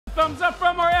Thumbs up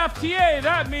from our FTA.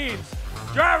 That means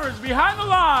drivers behind the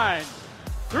line.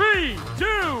 3, 2,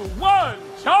 1,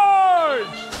 charge!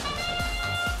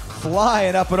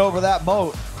 Flying up and over that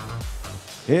moat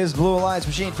is Blue Alliance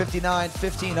machine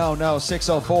 59-15. Oh no,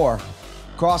 604.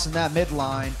 Crossing that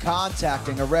midline,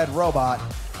 contacting a red robot.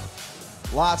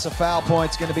 Lots of foul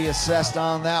points going to be assessed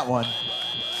on that one.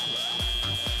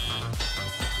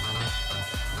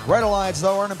 Red Alliance,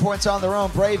 though, earning points on their own.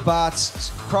 Brave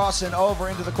Bots crossing over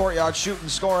into the courtyard, shooting,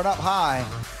 scoring up high.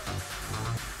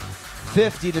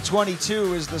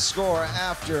 50-22 is the score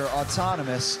after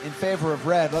Autonomous in favor of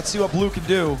Red. Let's see what Blue can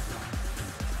do.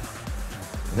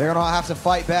 They're going to have to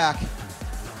fight back.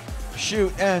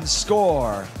 Shoot and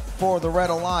score for the Red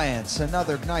Alliance.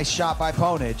 Another nice shot by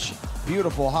Ponage.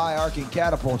 Beautiful high arcing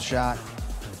catapult shot.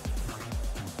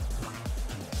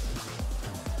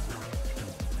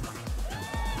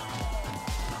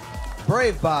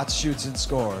 Brave Bots shoots and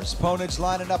scores. Ponage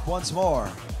lining up once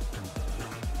more.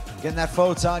 Getting that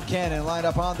photon cannon lined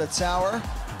up on the tower.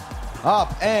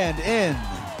 Up and in.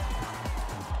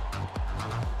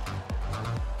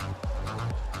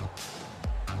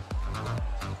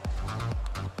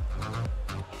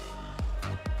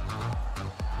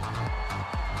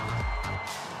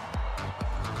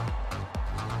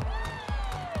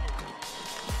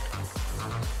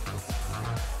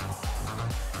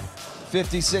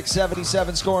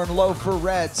 $56-77 scoring low for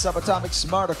Red. Subatomic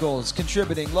Smarticles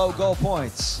contributing low goal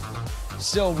points.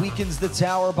 Still weakens the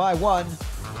tower by 1.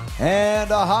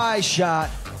 And a high shot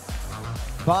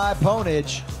by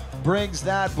Ponage brings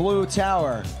that blue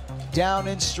tower down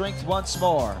in strength once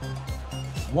more.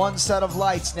 One set of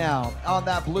lights now on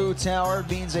that blue tower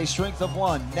means a strength of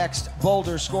 1. Next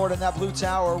boulder scored in that blue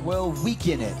tower will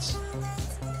weaken it.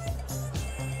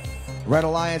 Red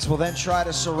Alliance will then try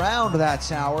to surround that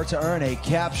tower to earn a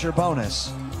capture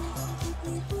bonus.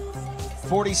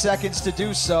 40 seconds to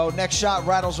do so. Next shot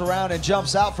rattles around and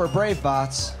jumps out for Brave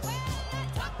Bots.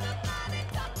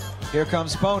 Here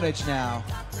comes Ponage now.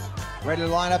 Ready to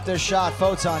line up their shot.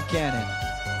 Photon cannon.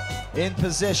 In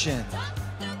position.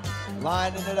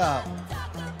 Lining it up.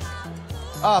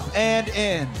 Up and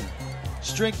in.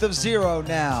 Strength of 0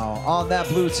 now on that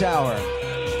blue tower.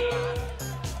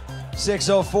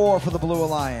 604 for the Blue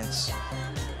Alliance,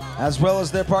 as well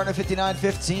as their partner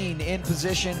 59-15 in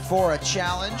position for a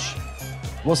challenge.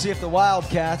 We'll see if the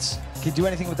Wildcats can do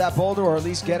anything with that boulder or at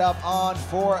least get up on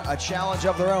for a challenge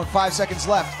of their own. 5 seconds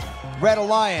left. Red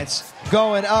Alliance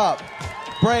going up.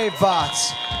 Brave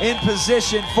Bots in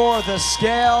position for the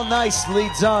scale.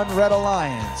 Nicely done, Red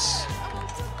Alliance.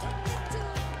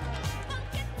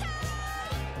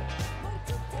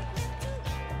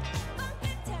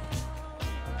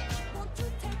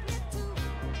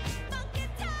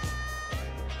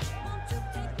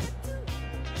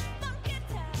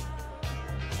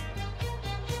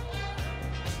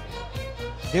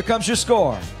 Here comes your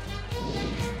score.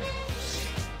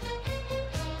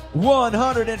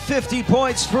 150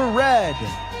 points for Red.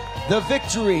 The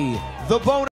victory, the bonus.